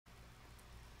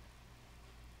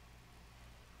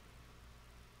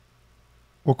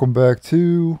Welcome back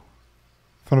to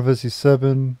Final Fantasy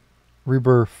VII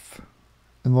Rebirth.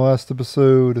 In the last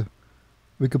episode,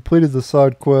 we completed the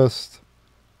side quest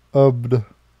of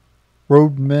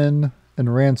Roadmen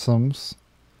and Ransoms.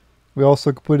 We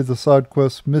also completed the side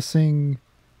quest Missing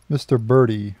Mr.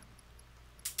 Birdie.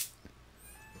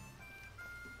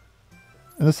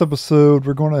 In this episode,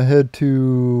 we're going to head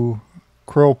to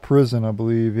Krell Prison, I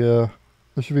believe. Yeah,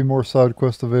 there should be more side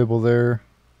quests available there.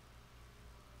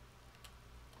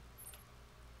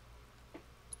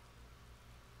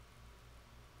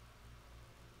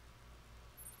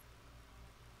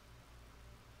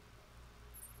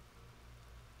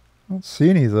 I don't see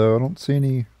any, though. I don't see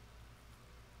any.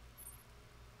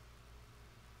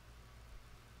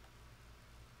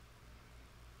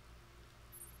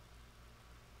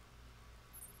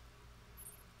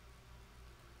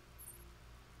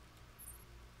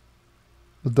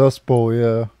 The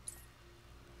Dustbowl,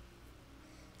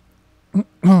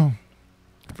 yeah.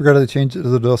 Forgot to change it to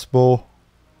the Dustbowl.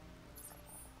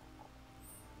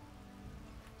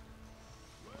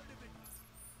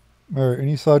 Alright,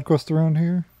 any side quests around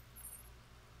here?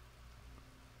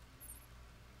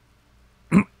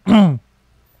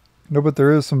 No, but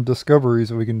there is some discoveries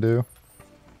that we can do.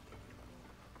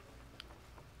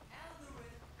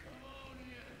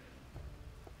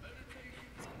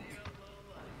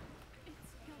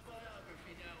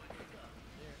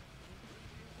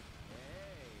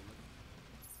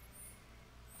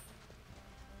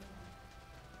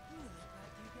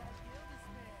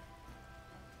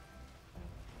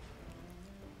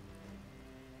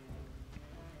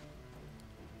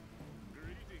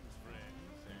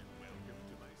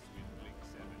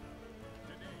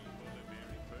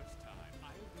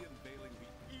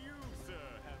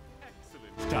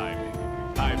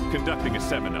 Conducting a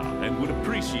seminar and would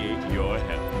appreciate your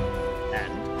help.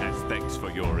 And as thanks for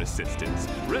your assistance,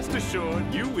 rest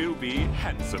assured you will be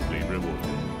handsomely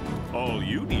rewarded. All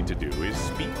you need to do is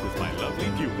speak with my lovely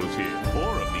pupils here. 4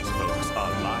 of these folks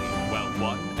are lying, while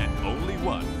one and only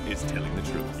one is telling the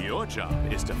truth. Your job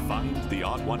is to find the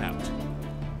odd one out.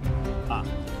 Ah,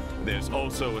 there's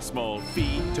also a small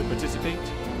fee to participate,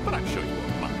 but I'm sure you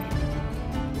won't mind.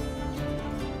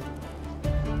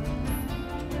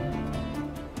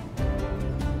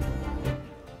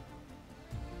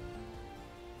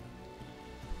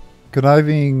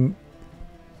 Conniving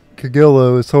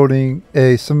Yugioh is holding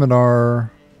a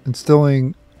seminar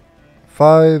instilling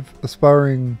 5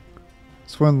 aspiring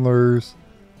swindlers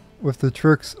with the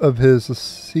tricks of his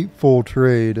deceitful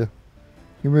trade.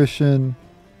 Your mission: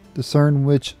 discern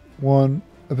which one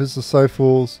of his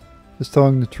disciples is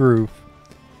telling the truth.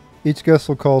 Each guest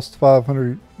will cost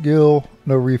 500 gil,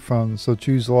 no refunds, so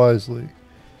choose wisely.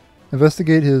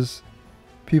 Investigate his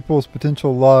people's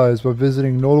potential lies by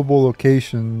visiting notable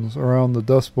locations around the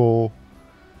Dustbowl.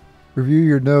 Review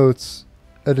your notes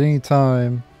at any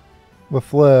time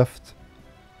with left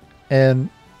and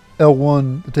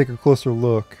L1 to take a closer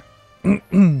look.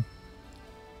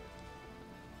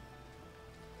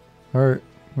 Alright,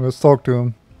 let's talk to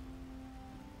him.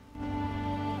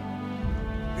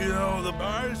 You know, the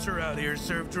bars around here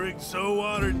serve drinks so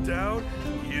watered down,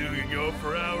 you can go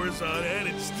for hours on end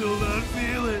and still not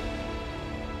feel it.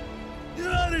 You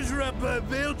ought to drop by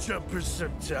Veil Jumpers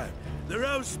sometime. Their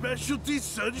house specialty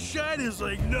sunshine is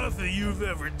like nothing you've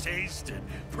ever tasted.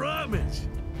 Promise.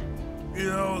 You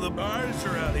know, the bars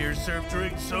around here serve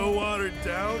drinks so watered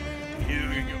down, you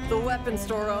can go... The weapon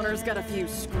store owner's got a few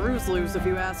screws loose, if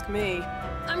you ask me.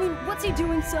 I mean, what's he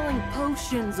doing selling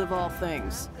potions, of all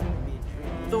things?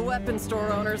 The weapon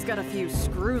store owner's got a few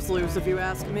screws loose, if you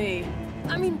ask me.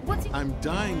 I mean, what's he... I'm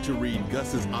dying to read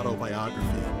Gus's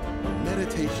autobiography,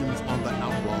 Meditations on the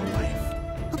Outlaw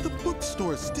Life, but the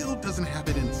bookstore still doesn't have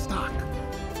it in stock.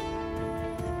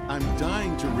 I'm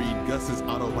dying to read Gus's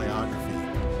autobiography,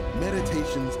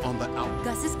 Meditations on the Outlaw...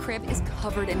 Gus's crib is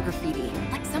covered in graffiti,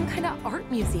 like some kind of art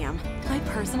museum. My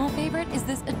personal favorite is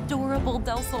this adorable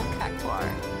Del Sol cactuar.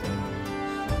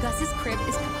 Gus's crib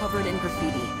is covered in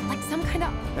graffiti, like some kind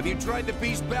of... Have you tried the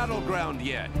Beast Battleground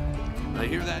yet? I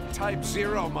hear that Type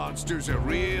Zero monster's a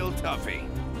real toughie.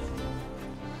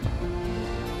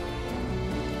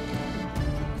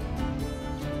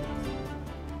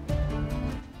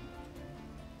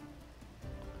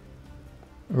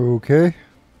 Okay.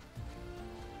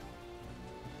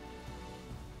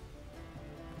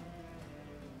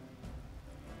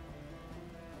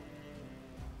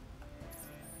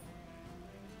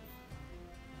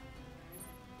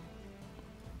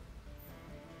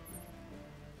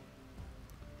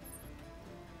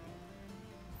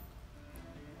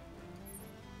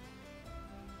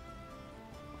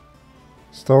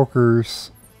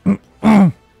 Stalkers.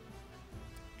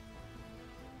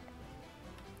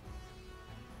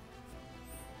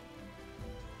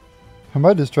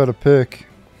 might just try to pick.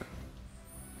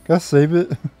 Can I save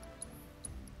it?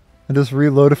 And just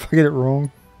reload if I get it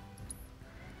wrong?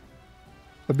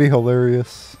 That'd be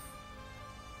hilarious.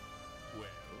 Well,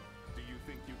 do you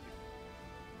think you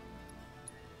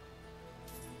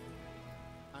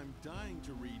can... I'm dying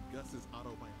to read Gus's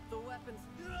autobiography. The weapons.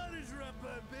 Your honor's right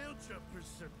by bail jumpers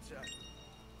sometimes.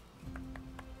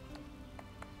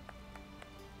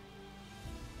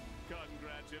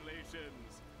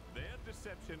 Congratulations! Their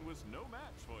deception was no match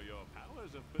for your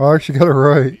powers of... I actually got it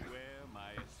right. Beware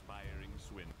my aspiring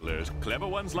swindlers. Clever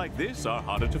ones like this are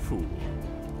harder to fool.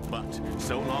 But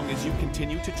so long as you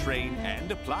continue to train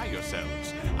and apply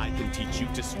yourselves, I can teach you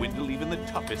to swindle even the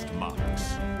toughest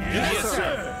monks. Yes,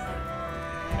 sir!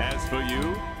 As for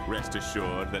you, rest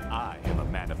assured that I am a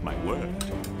man of my word.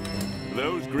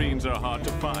 Those greens are hard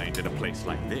to find in a place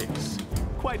like this.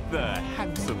 Quite the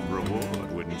handsome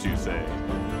reward, wouldn't you say?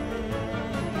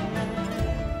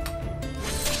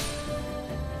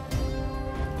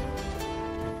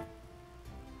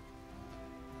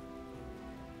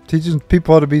 Teaching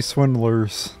people how to be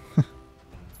swindlers.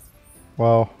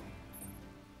 Wow.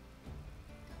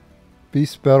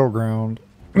 Beast Battleground.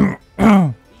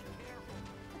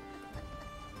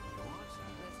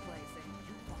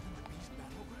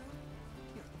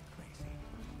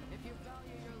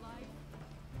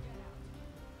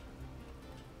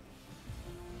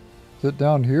 Is it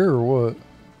down here or what?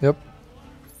 Yep.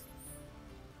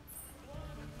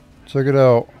 Check it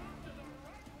out.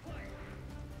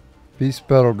 Beast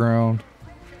Battleground.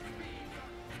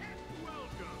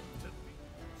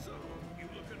 So, you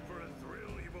looking for a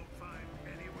thrill you won't find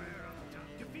anywhere on the top?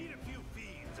 You feed a few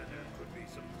feeds and there could be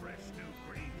some fresh new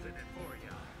greens in it for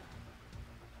ya.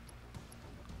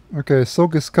 Okay,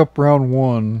 Silkus Cup round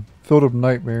 1. Field of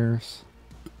Nightmares.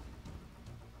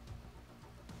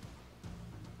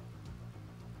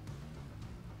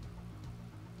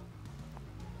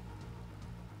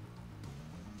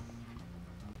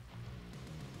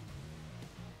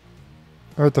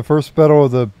 Alright, the first battle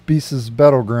of the Beast's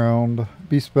Battleground.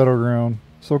 Beast Battleground.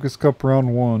 Silkus Cup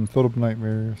round 1. Field of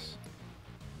Nightmares.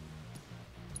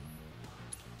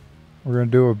 We're going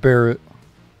to do a Barret.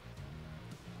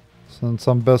 Since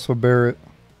I'm best with Barret.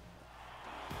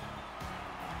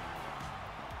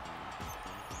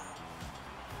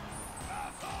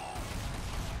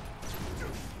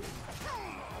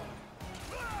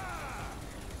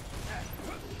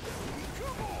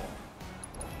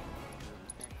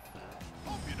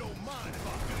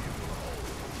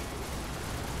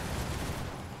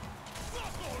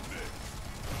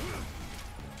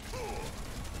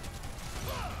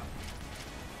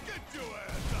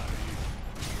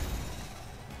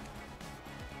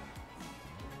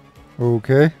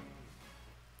 Okay.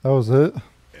 That was it.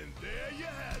 And there you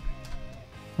have it.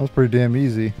 That was pretty damn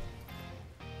easy.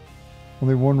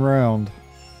 Only one round.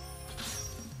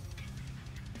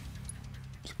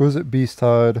 Exquisite Beast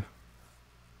Hide.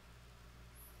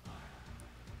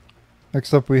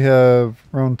 Next up we have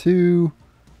round 2.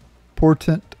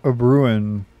 Portent of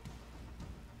Ruin.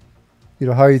 Need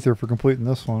a high ether for completing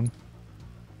this one.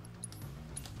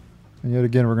 And yet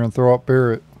again we're going to throw out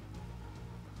Barret.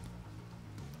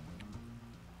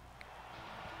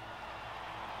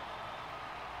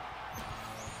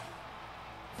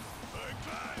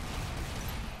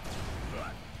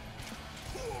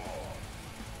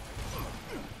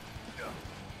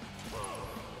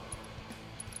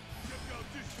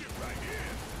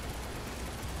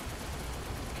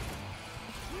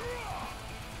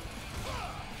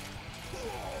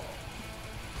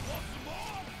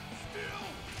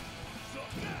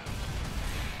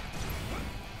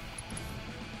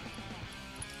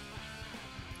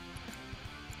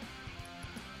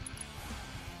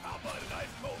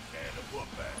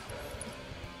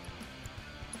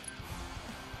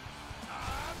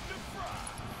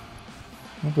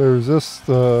 Hope I resist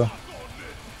the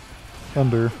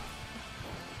thunder.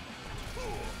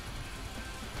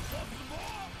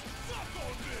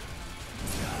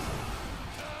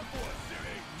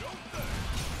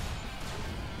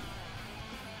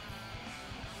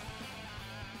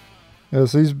 Yeah,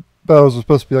 so these battles are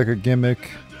supposed to be like a gimmick.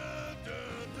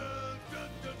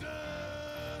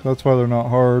 So that's why they're not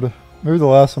hard. Maybe the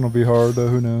last one will be hard, though,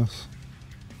 who knows.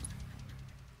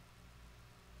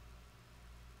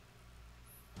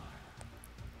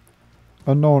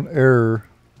 Unknown error.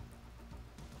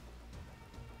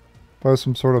 Probably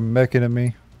some sort of mech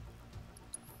enemy.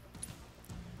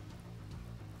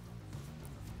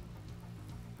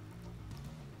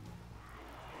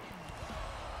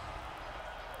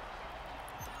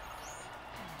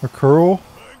 A curl?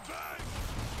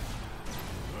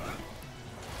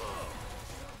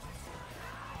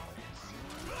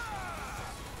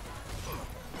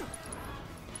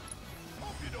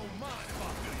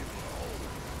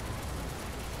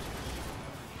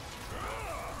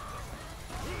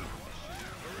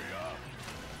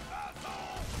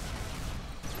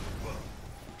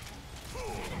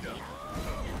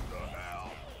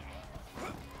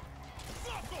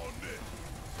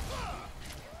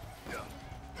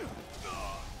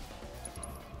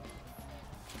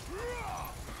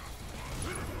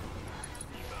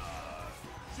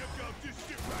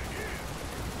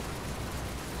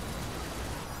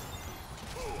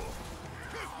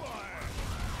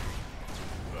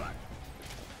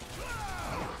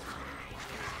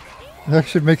 It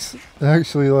actually makes, it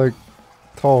actually like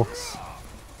talks.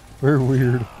 Very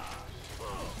weird.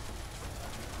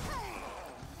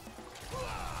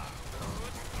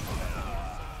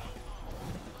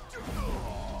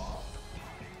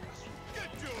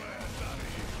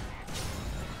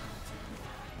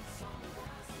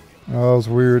 Oh, that was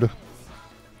weird.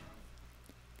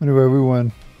 Anyway, we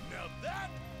win. Now that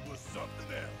was something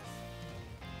else.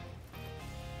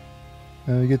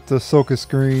 And we get the Soka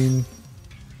screen.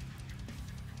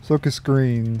 Soka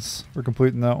screens. We're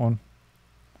completing that one.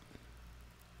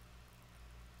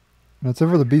 And that's it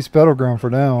for the Beast Battleground for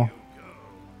now.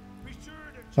 Be sure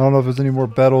to I don't know if there's any more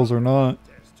battles or not.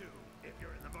 test too if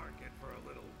you're in the market for a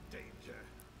little danger.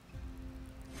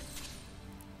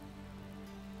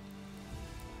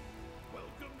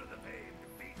 Welcome to the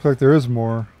paved beach. Looks like there is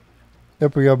more.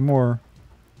 Yep, we got more.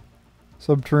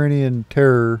 Subterranean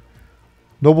Terror.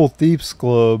 Noble Thieves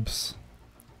Clubs.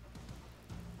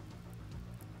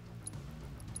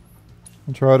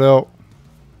 I'll try it out.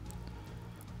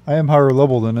 I am higher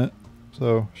level than it,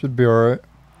 so should be alright.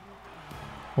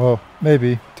 Well,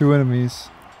 maybe. 2 enemies.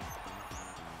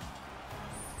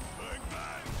 Bang,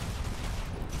 bang.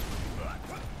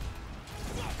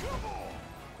 Come on.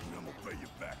 And I'm gonna pay you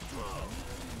back. What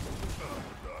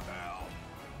the hell?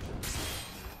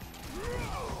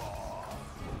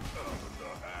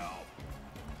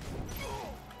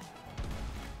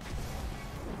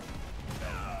 What the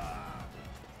hell?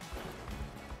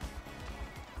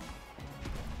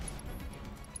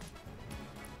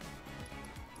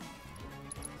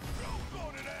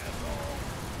 Loaded asshole.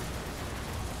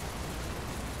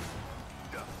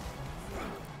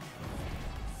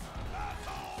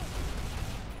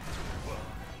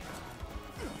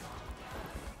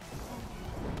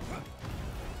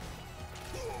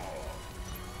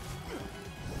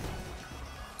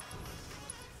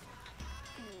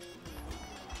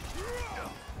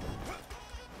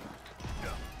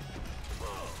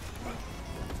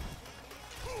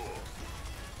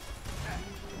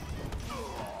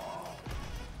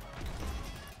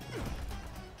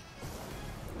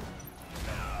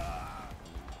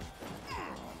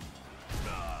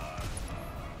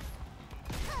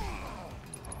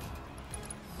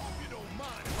 You don't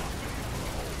mind if I fill you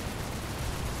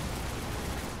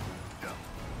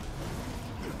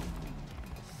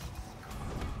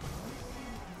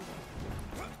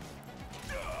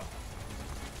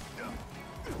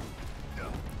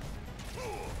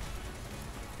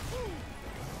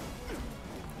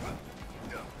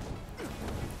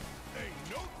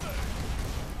Ain't no thing.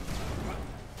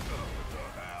 What the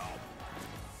hell?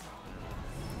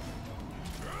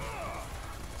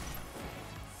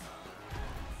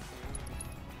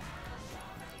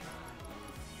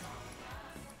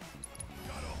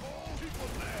 Got a whole heap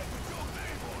of land with your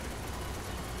name on it.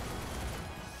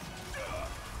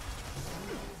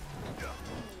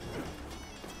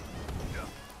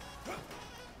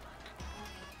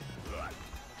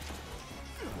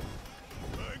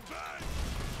 Bang, bang.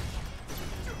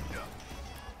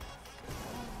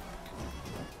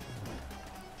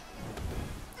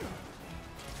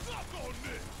 Suck on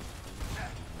this.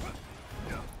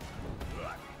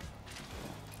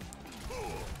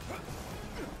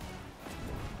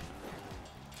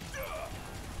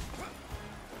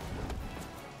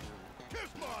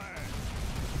 Kiss my ass.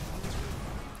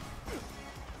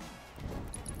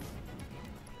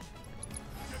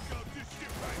 Check out this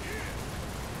shit right here.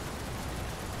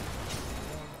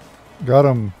 Got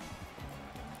him.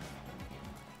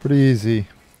 Pretty easy.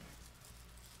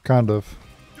 Kind of.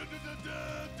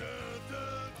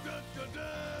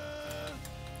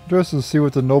 Just to see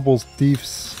what the Noble's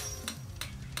Thieves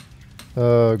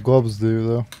gloves do,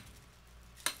 though.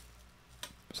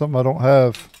 Something I don't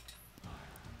have.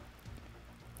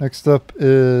 Next up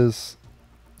is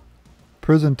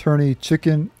Prison Tourney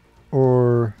Chicken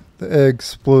or the Egg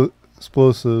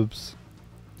Explosives.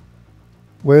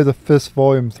 Way of the Fist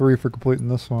Volume 3 for completing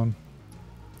this one.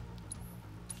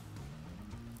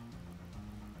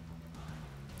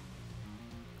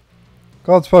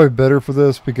 God's probably better for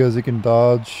this because he can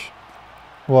dodge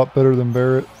a lot better than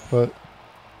Barret, but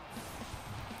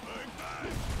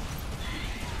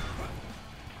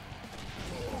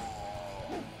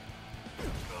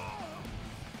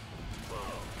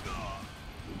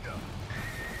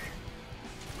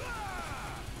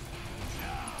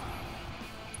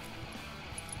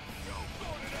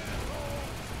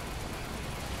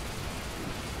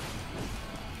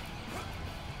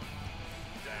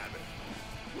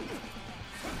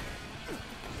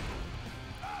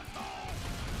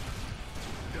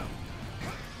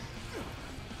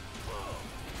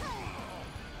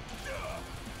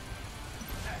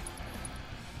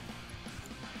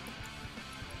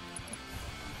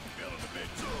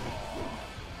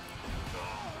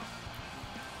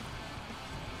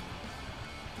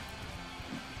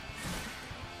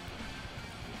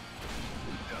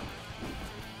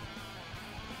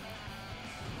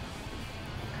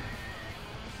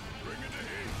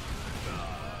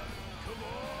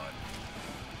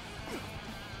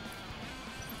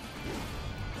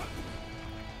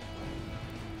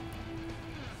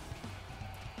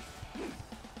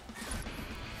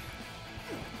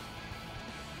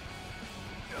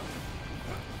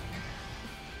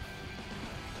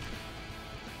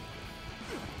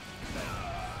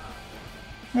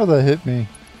how that hit me?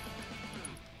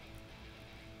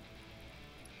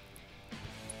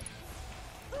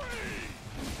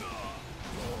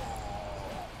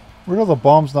 Where are the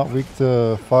bombs not weak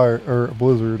to fire or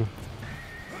blizzard?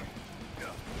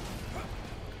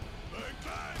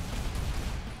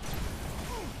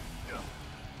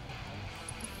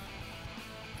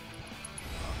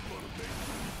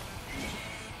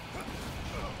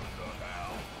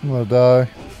 I'm gonna die.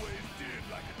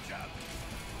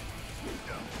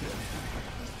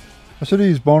 I should have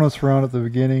used bonus round at the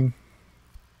beginning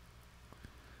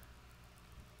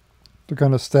to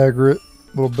kind of stagger it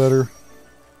a little better.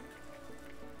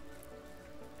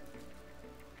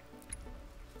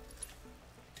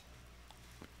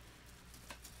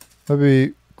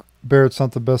 Maybe Barret's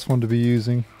not the best one to be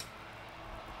using.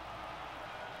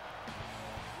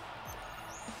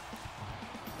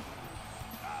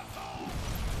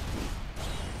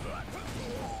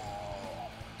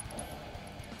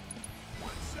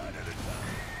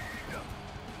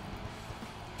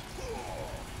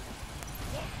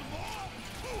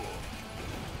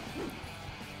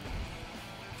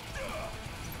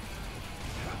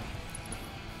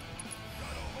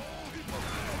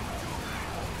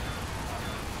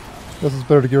 Guess it's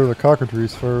better to get rid of the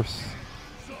cockatrice first.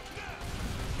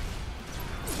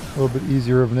 A little bit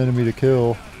easier of an enemy to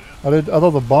kill. I thought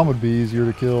the bomb would be easier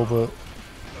to kill, but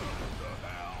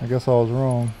I guess I was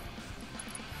wrong.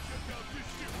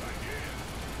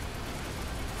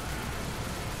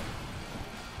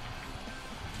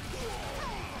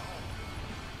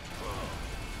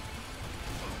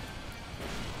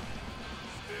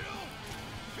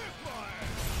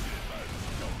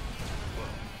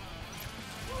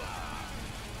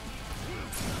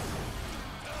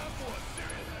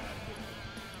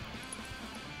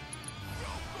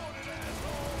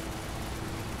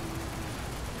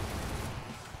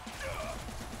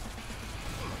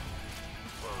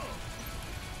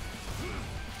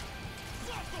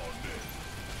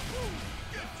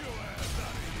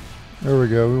 There we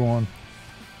go, we won.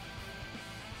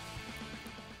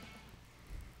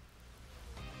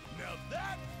 Now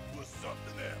that was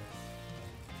something else.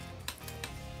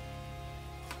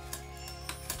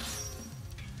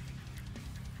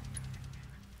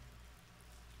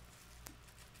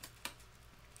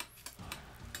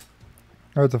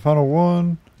 Alright, the final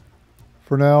one.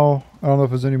 For now, I don't know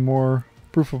if there's any more.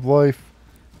 Proof of Life,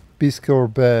 Beast Killer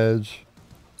Badge.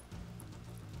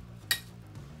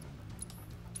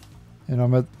 And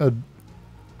I'm at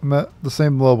the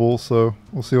same level, so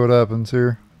we'll see what happens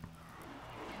here.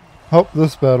 Oh,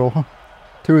 this battle.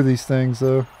 Two of these things,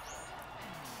 though.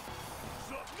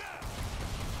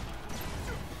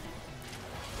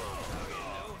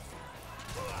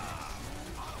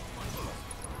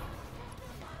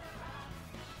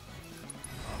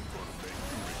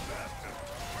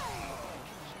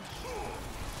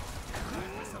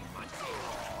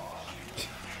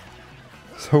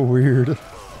 So weird.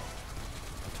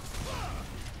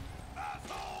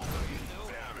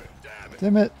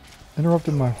 Damn it!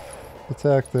 Interrupted my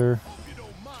attack there.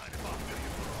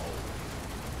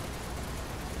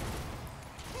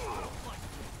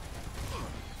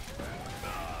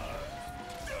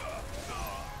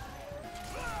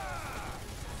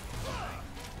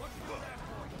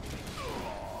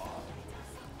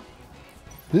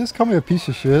 Did you just call me a piece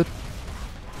of shit?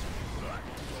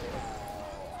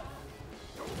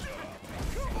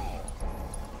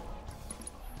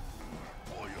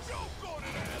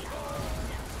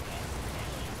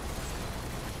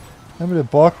 Maybe to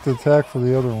block the attack for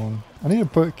the other one. I need to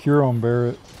put Cure on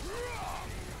Barret.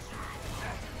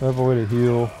 I have a way to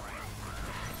heal.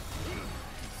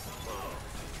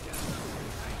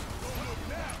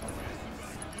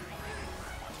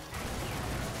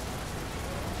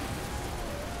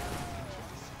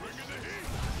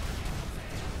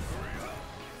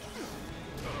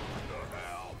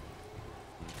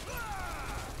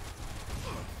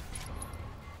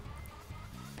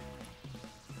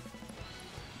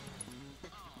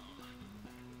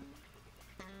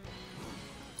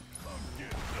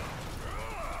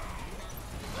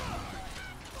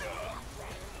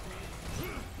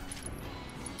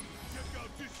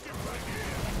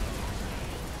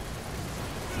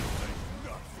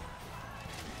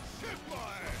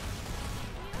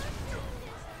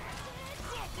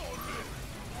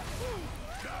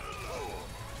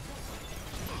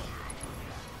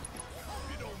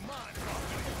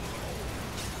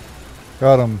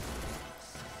 Got him.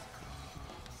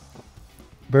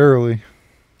 Barely.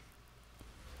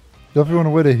 Definitely want a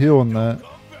way to heal on that.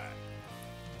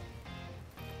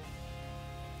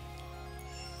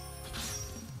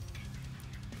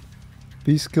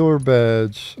 Beast Killer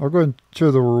badge. I'll go ahead and show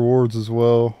the rewards as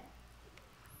well.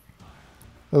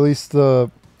 At least the...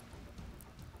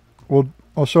 Well,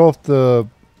 I'll show off the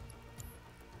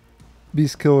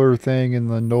Beast Killer thing and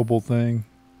the Noble thing.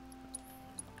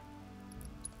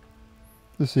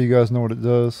 Just so you guys know what it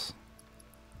does.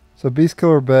 So Beast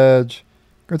Killer badge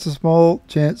grants a small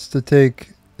chance to take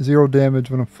 0 damage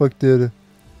when afflicted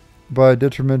by a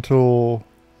detrimental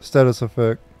status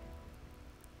effect.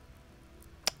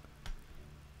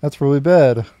 That's really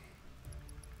bad.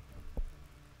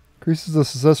 Increases the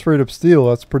success rate of steal.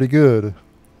 That's pretty good.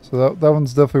 So that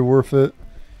one's definitely worth it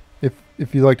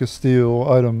if you like to steal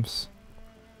items.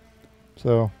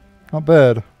 So not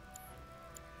bad.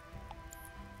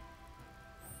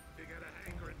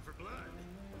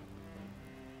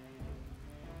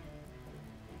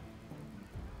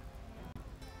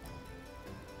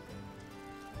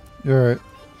 Alright,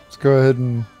 let's go ahead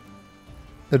and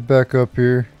head back up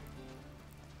here.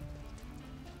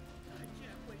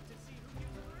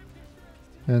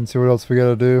 And see what else we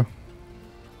gotta do.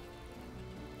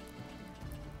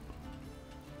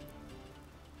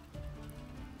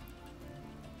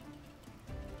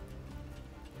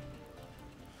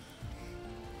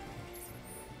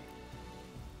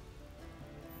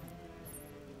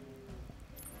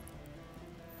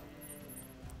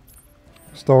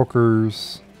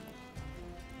 Stalkers.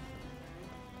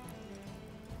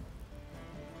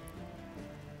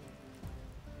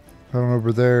 Head on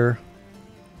over there.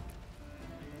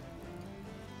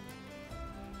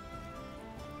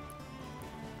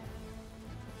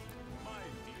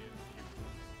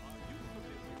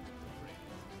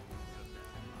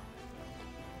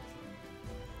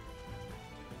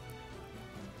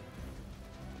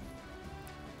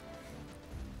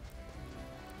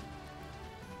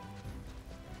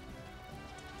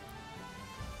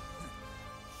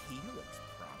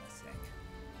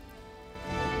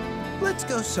 Let's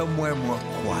go somewhere more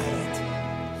quiet.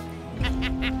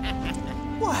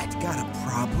 What? Got a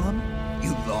problem?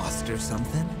 You lost or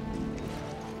something?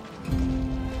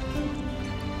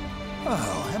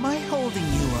 Oh, am I holding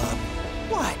you up?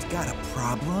 What? Got a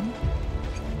problem?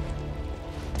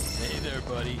 Hey there,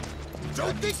 buddy.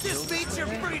 Don't think this means you're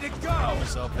free to go!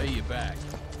 Promise I'll pay you back.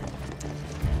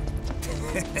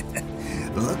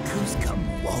 Look who's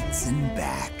come waltzing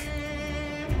back.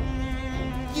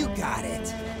 You got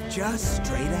it. Just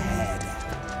straight ahead.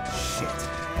 Shit.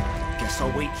 Guess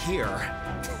I'll wait here.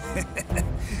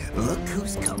 Look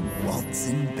who's come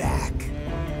waltzing back.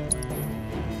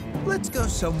 Let's go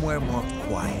somewhere more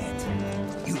quiet.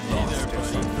 You lost or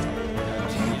something.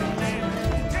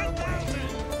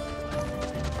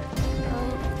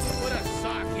 Put a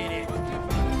sock in it.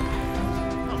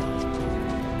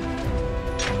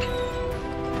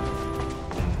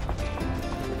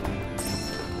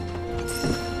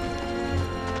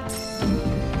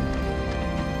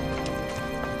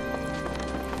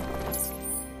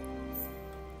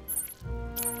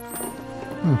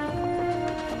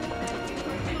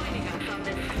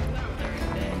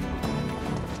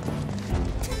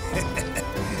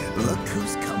 Look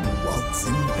who's come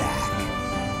waltzing back.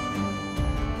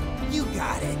 You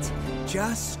got it.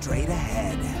 Just straight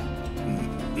ahead.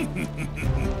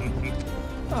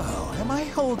 Oh, am I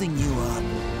holding you up?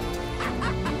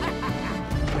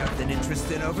 Nothing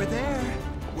interested over there.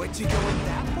 What you going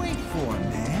that way for,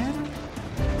 man?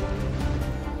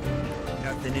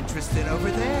 Nothing interested over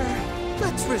there.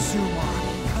 Let's resume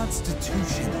our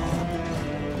constitutional.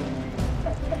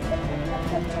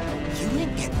 You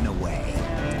ain't getting away.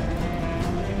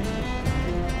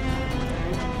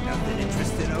 Nothing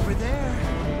interesting over there.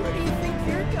 Where do you think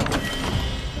you're going?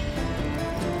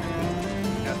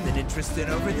 Nothing interesting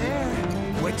over there.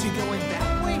 What you going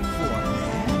that way for,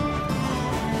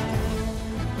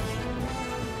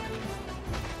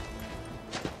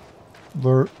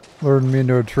 man? Luring me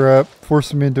into a trap,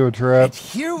 forcing me into a trap. And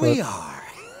here we are.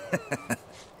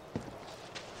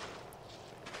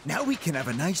 Now we can have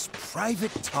a nice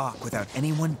private talk without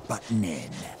anyone butting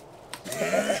in.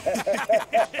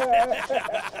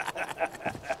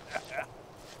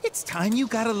 It's time you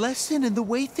got a lesson in the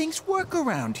way things work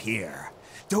around here.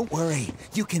 Don't worry,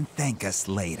 you can thank us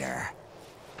later.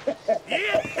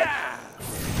 Yeah!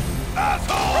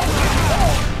 Asshole!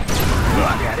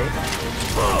 Look at it.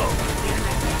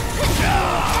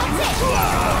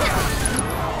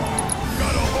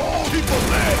 Got a whole heap of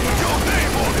land with your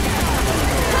name on it!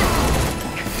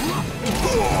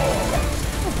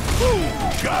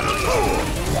 Gotta move!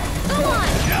 Come on!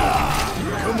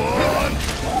 Come on!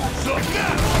 Suck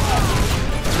now!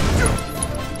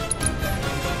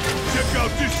 Check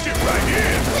out this shit right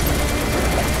here!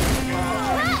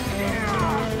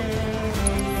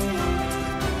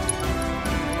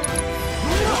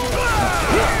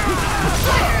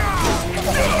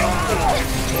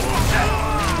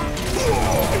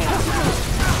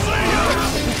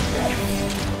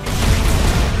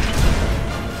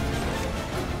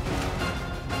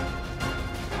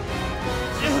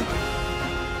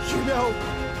 You know,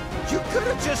 you could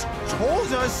have just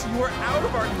told us you were out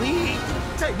of our league.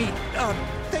 I mean,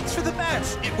 thanks for the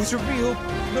match. It was a real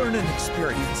learning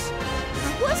experience.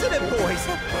 Wasn't it, boys?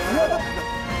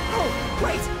 Oh,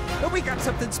 wait. We got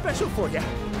something special for you.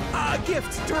 A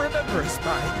gift to remember us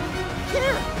by.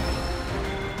 Here.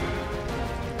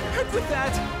 And with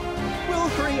that, we'll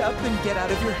hurry up and get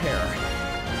out of your hair.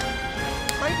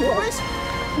 Right, boys?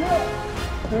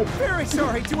 Very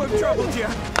sorry to have troubled you,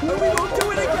 but we won't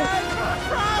do it again!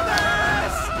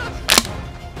 Promise!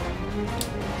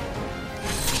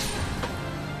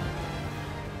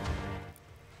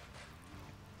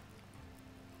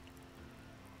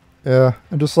 Yeah,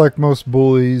 and just like most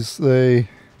bullies, they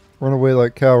run away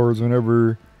like cowards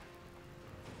whenever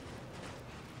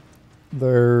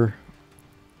their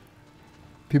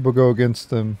people go against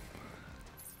them.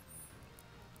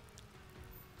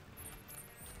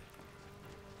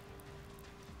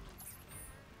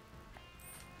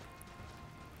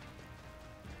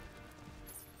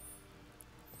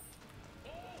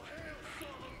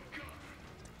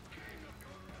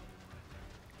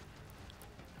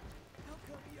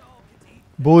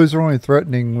 Bullies are only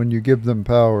threatening when you give them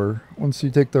power. Once you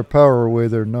take their power away,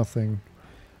 they're nothing.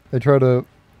 They try to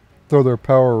throw their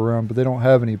power around, but they don't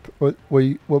have any. What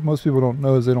most people don't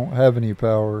know is they don't have any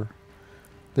power.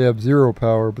 They have zero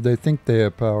power, but they think they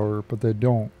have power, but they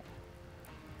don't.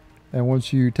 And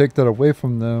once you take that away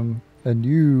from them and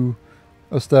you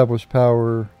establish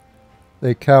power,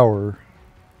 they cower.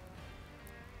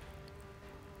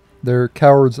 They're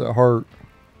cowards at heart.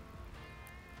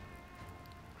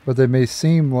 But they may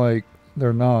seem like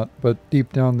they're not, but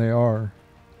deep down they are.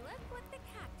 Look what the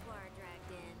Cactuar dragged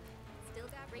in. Still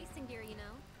got racing gear, you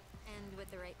know. And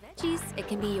with the right veggies, it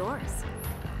can be yours.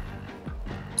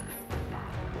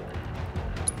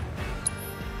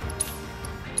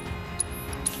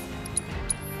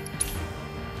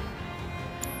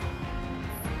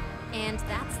 And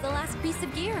that's the last piece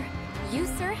of gear. You,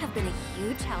 sir, have been a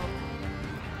huge help.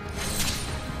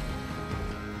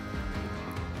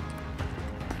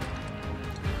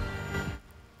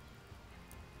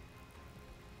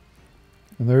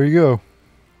 And there you go.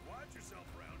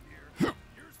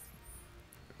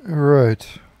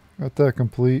 Alright. Got that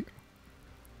complete.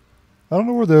 I don't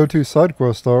know where the O2 side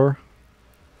quests are.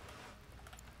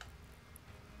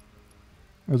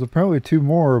 There's apparently 2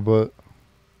 more, but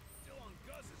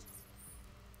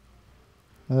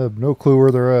I have no clue where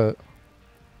they're at.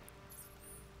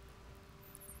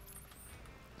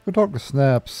 Let's go talk to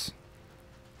Snaps.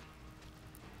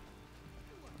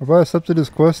 Have I accepted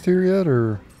his quest here yet,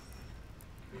 or?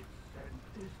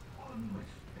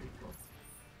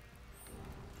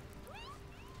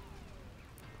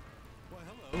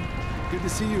 Good to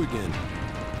see you again.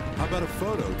 How about a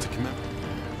photo to commemorate?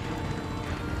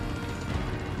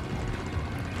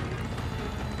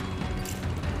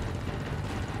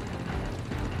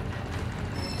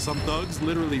 Some thugs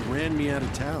literally ran me out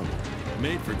of town.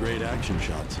 Made for great action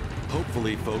shots.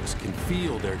 Hopefully folks can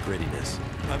feel their grittiness.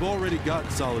 I've already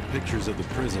got solid pictures of the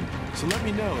prison, so let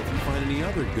me know if you find any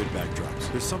other good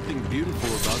backdrops. There's something beautiful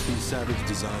about these savage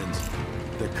designs.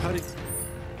 They're cutting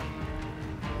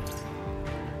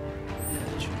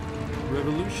edge.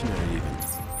 Revolutionary even.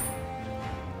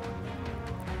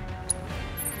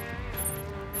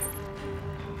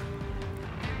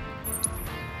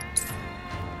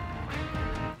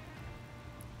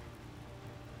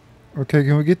 Okay,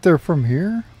 can we get there from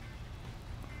here?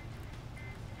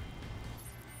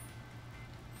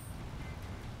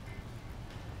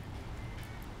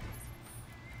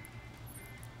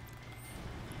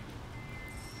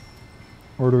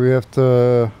 Or do we have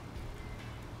to...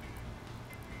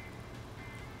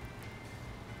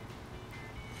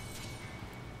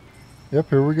 Yep,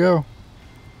 here we go.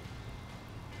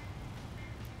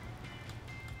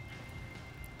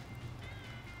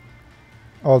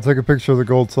 I'll take a picture of the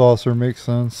gold saucer, makes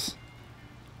sense.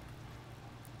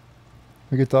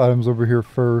 We get the items over here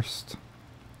first.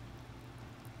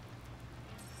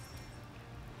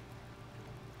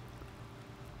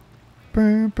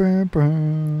 Bam, bam,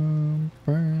 bam,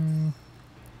 bam.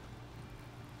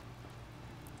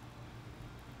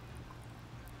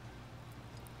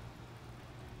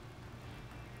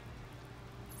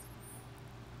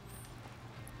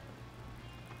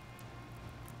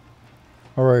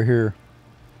 All right, here.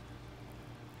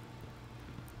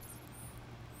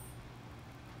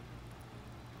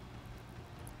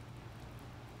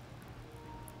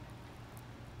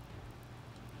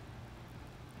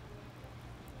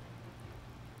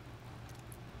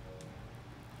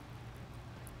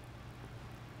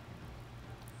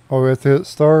 Oh, we have to hit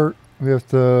start. We have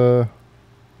to...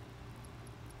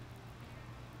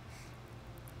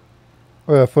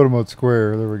 Oh yeah, photo mode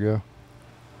square. There we go.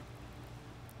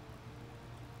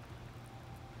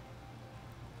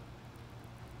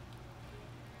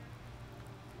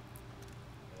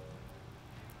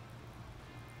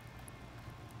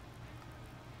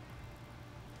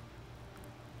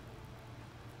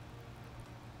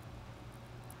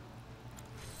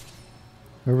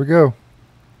 There we go.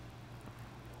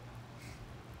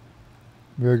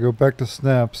 We gotta go back to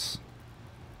snaps.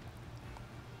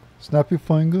 Snap your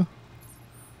finger.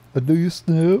 Do you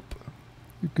snap?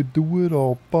 You could do it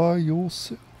all by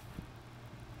yourself.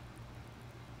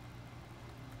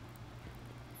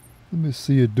 Let me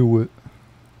see you do it.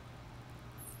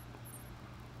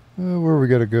 Where we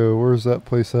gotta go? Where's that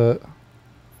place at?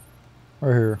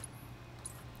 Right here.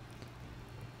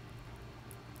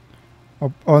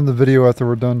 On the video after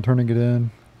we're done turning it in.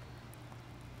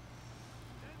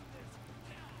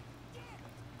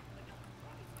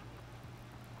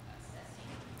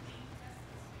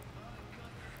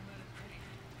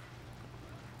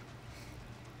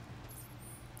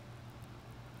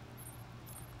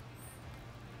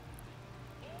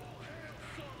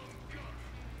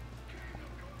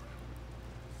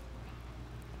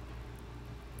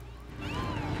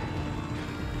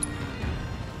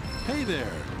 Hey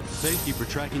there! Thank you for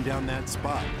tracking down that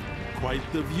spot. Quite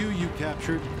the view you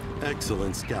captured.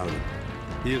 Excellent scouting.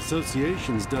 The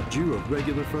association's dubbed you a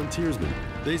regular frontiersman.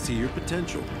 They see your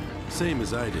potential, same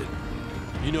as I did.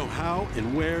 You know how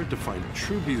and where to find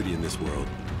true beauty in this world.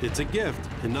 It's a gift,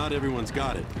 and not everyone's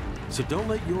got it. So don't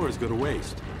let yours go to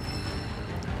waste.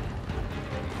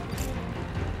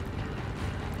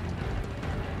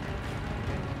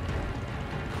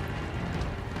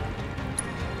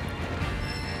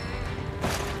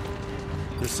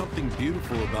 There's something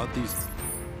beautiful about these.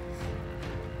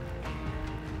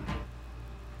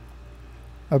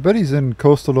 I bet he's in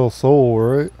Costa del Sol,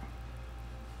 right?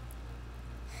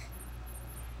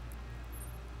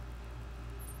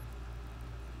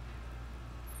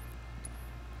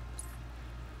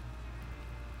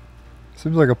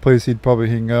 Seems like a place he'd probably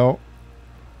hang out.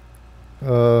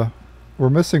 We're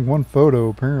missing one photo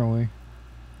apparently.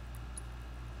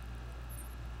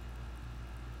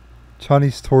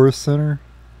 Chinese Tourist Center.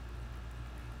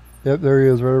 Yep, there he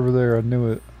is right over there. I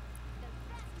knew it.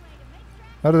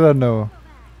 How did I know?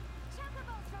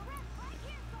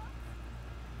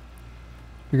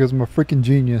 Because I'm a freaking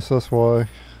genius, that's why.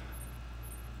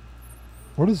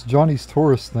 What is Johnny's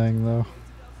Tourist thing, though?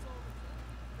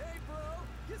 Hey, bro,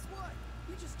 guess what?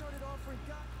 We just started offering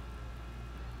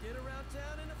get around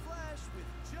town in a flash with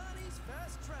Johnny's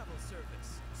Fast Travel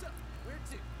Service. So, where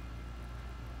to?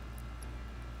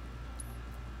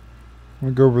 I'm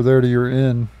gonna go over there to your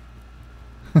inn.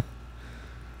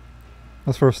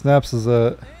 That's where Snaps is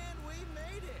at. And we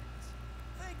made it.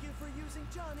 Thank you for using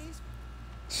Johnny's.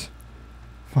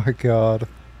 My God.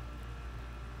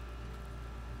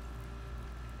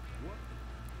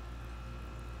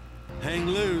 Hang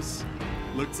loose.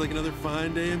 Looks like another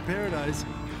fine day in paradise.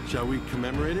 Shall we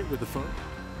commemorate it with a fun?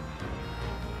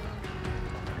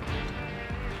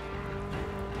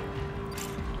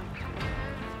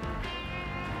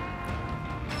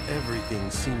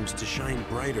 Everything seems to shine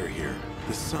brighter here.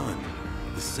 The sun,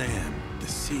 the sand, the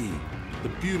sea, the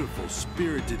beautiful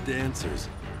spirited dancers,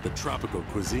 the tropical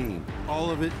cuisine.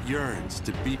 All of it yearns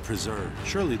to be preserved.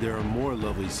 Surely there are more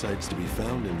lovely sights to be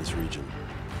found in this region.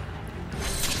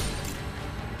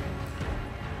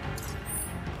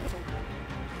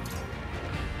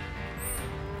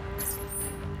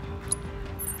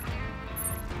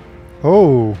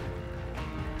 Oh!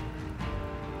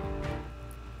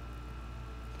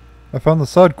 I found the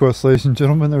side quest, ladies and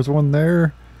gentlemen. There's one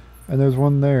there, and there's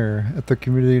one there at the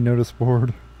community notice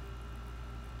board.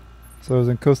 So I was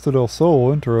in Costa del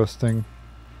Sol. Interesting.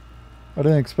 I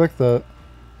didn't expect that.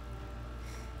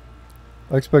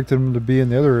 I expected him to be in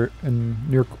the other,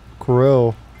 near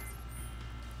Corel.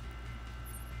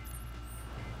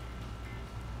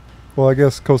 Well, I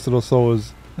guess Costa del Sol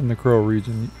is in the Corel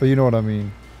region, but you know what I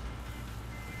mean.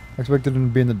 I expected him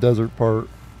to be in the desert part.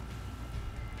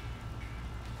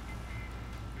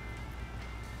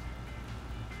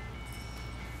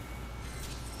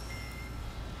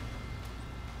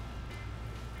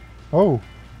 Oh!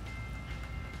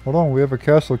 Hold on, we have a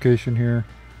cache location here.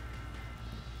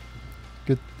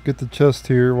 Get the chest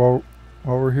here while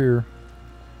we're here.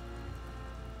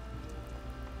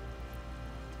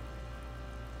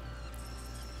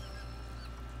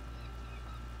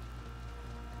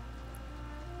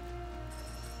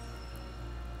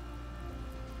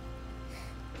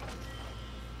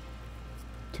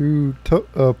 Two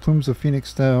plumes of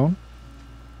phoenix down.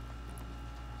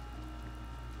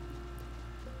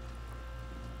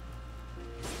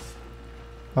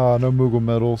 Ah, no Moogle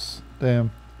medals.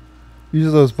 Damn.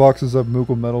 Usually those boxes have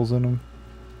Moogle medals in them.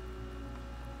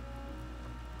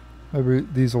 Maybe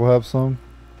these will have some.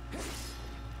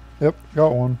 Yep,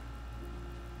 got one.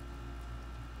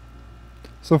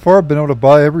 So far I've been able to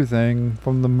buy everything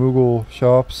from the Moogle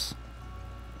shops.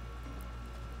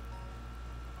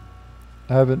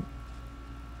 I haven't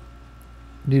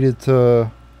needed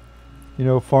to, you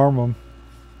know, farm them.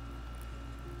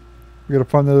 We gotta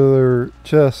find the other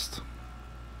chest.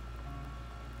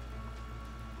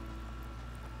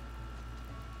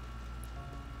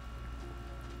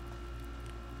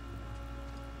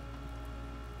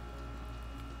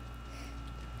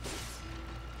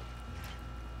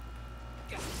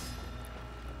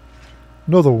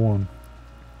 Another one.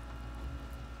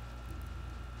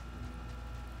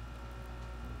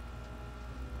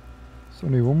 So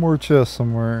I need one more chest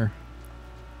somewhere.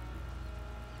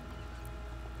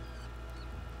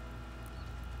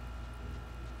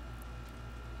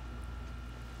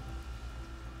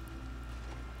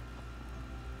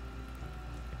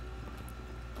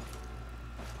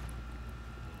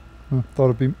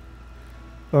 Thought it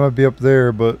might be up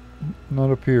there, but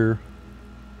not up here.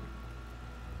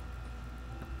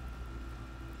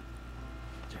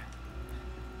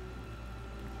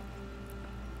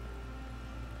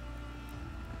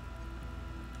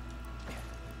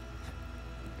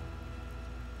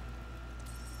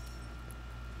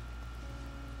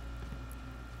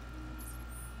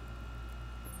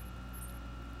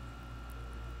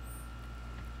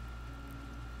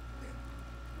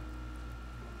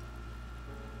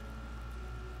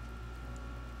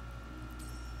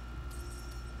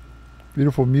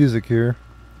 Beautiful music here.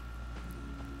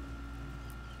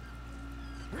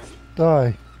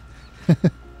 Die.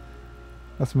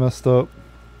 That's messed up.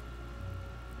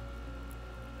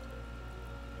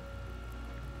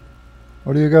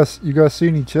 What do you guys see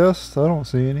any chests? I don't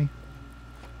see any.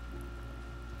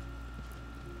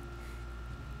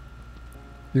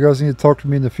 You guys need to talk to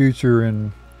me in the future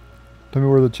and tell me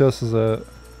where the chest is at.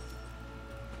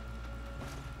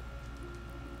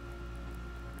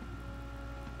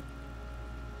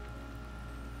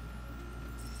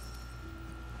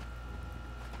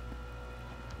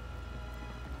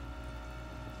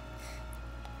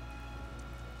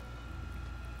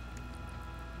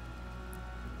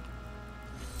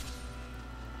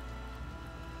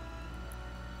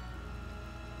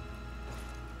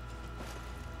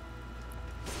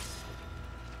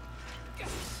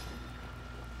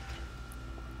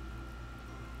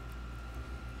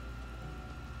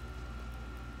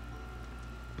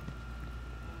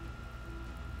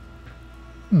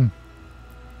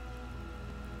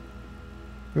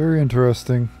 Very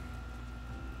interesting.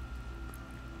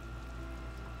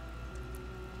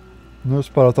 Another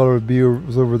spot I thought it would be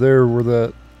was over there where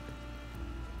that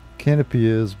canopy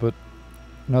is, but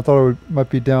and I thought might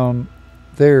be down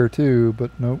there too, but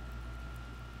nope.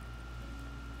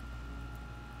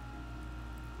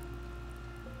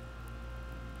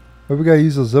 But we gotta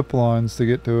use the zip lines to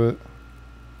get to it.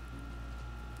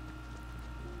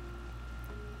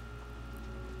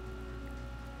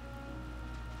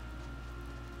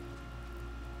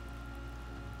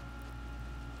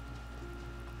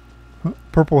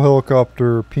 Purple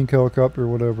helicopter, pink helicopter,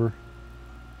 whatever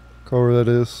color that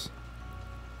is.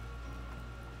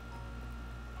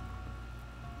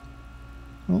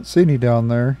 I don't see any down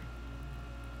there.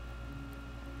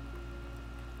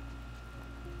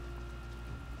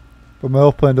 But my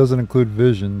health plan doesn't include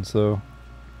vision, so.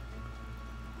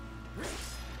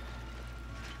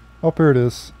 Oh, here it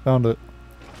is. Found it.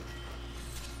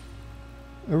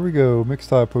 There we go. Mixed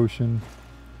high potion.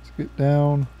 Let's get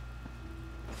down.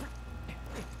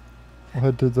 We'll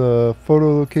head to the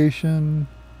photo location,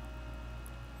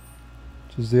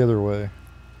 which is the other way.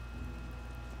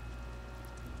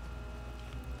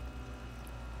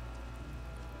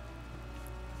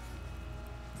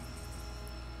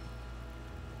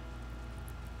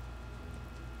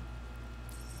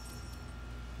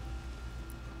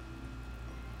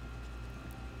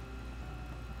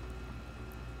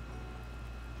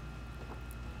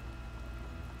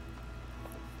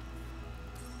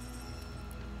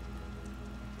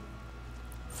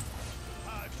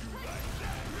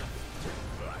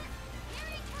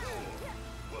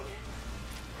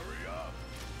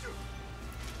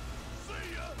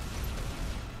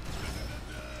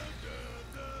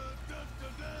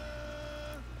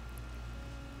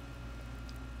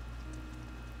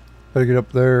 Gotta get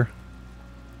up there.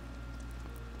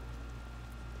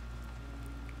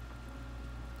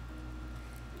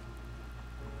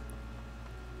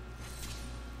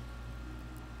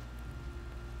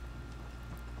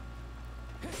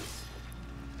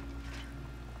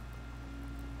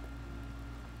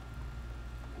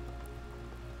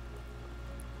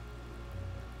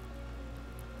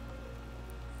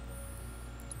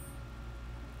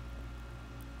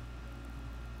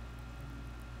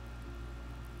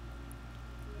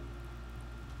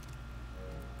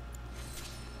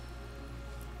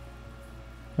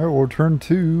 Alright, we'll return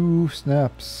to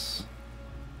snaps.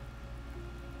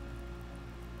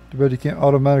 Too bad you can't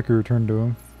automatically return to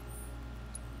him.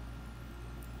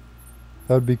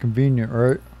 That'd be convenient,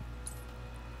 right?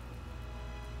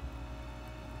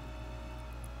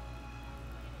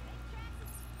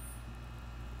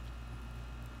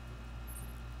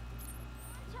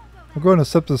 We'll go ahead and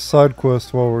accept this side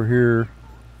quest while we're here.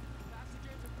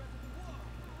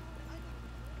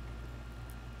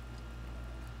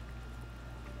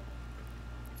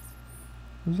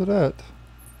 Where's it at?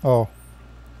 Oh.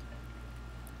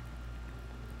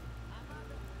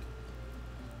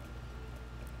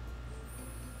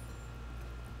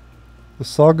 The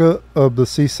Saga of the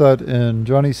Seaside Inn.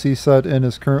 Johnny's Seaside Inn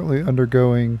is currently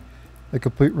undergoing a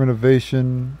complete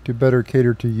renovation to better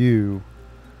cater to you,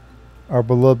 our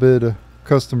beloved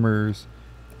customers.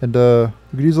 And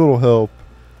we could use a little help.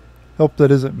 Help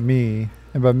that isn't me.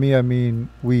 And by me I mean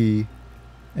we.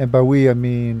 And by we I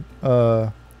mean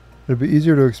it'll be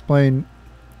easier to explain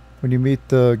when you meet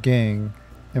the gang.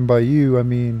 And by you, I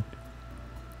mean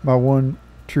my one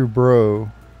true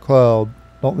bro, Cloud.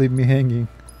 Don't leave me hanging.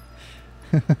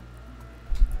 Don't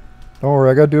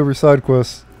worry, I gotta do every side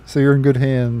quest, so you're in good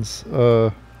hands,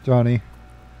 Johnny.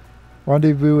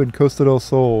 Rendezvous in Costa del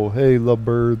Sol. Hey,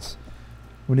 lovebirds.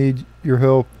 We need your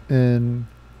help in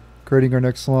creating our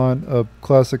next line of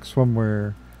classic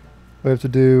swimwear. What we have to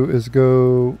do is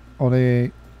go on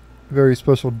a very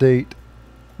special date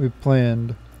we've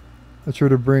planned. That's sure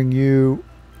to bring you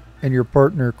and your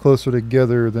partner closer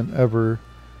together than ever.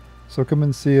 So come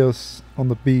and see us on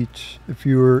the beach if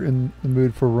you are in the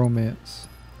mood for romance.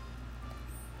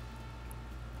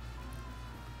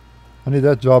 I need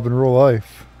that job in real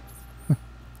life.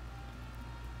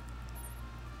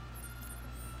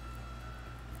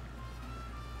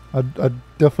 I'd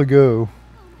definitely go.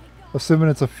 Assuming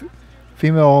it's a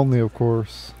female only, of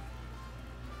course.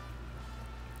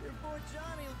 Your boy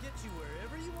Johnny will get you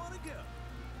wherever you want to go.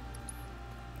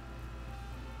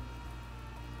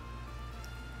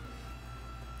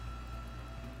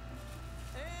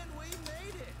 And we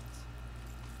made it.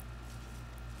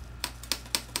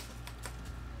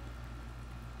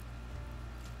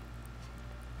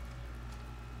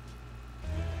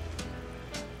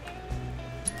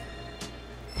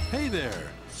 Hey there!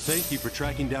 Thank you for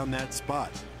tracking down that spot.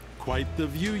 Quite the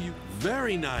view, you.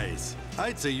 Very nice!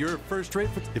 I'd say you're a first-rate.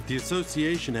 If the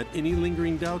association had any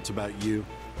lingering doubts about you,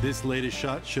 this latest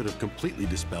shot should have completely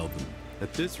dispelled them.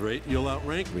 At this rate, you'll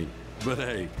outrank me. But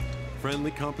hey,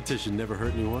 friendly competition never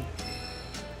hurt anyone.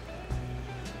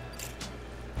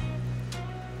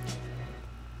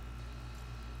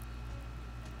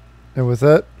 And with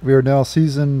that, we are now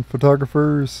seasoned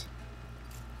photographers,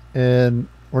 and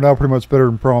we're now pretty much better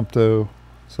than Prompto,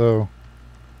 so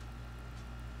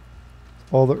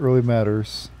all that really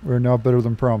matters. We're now better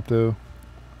than Prompto.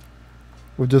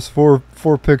 With just four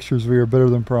pictures, we are better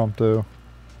than Prompto.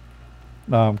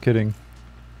 Nah, I'm kidding.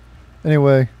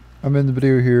 Anyway, I'm in the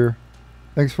video here.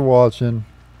 Thanks for watching.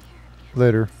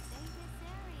 Later.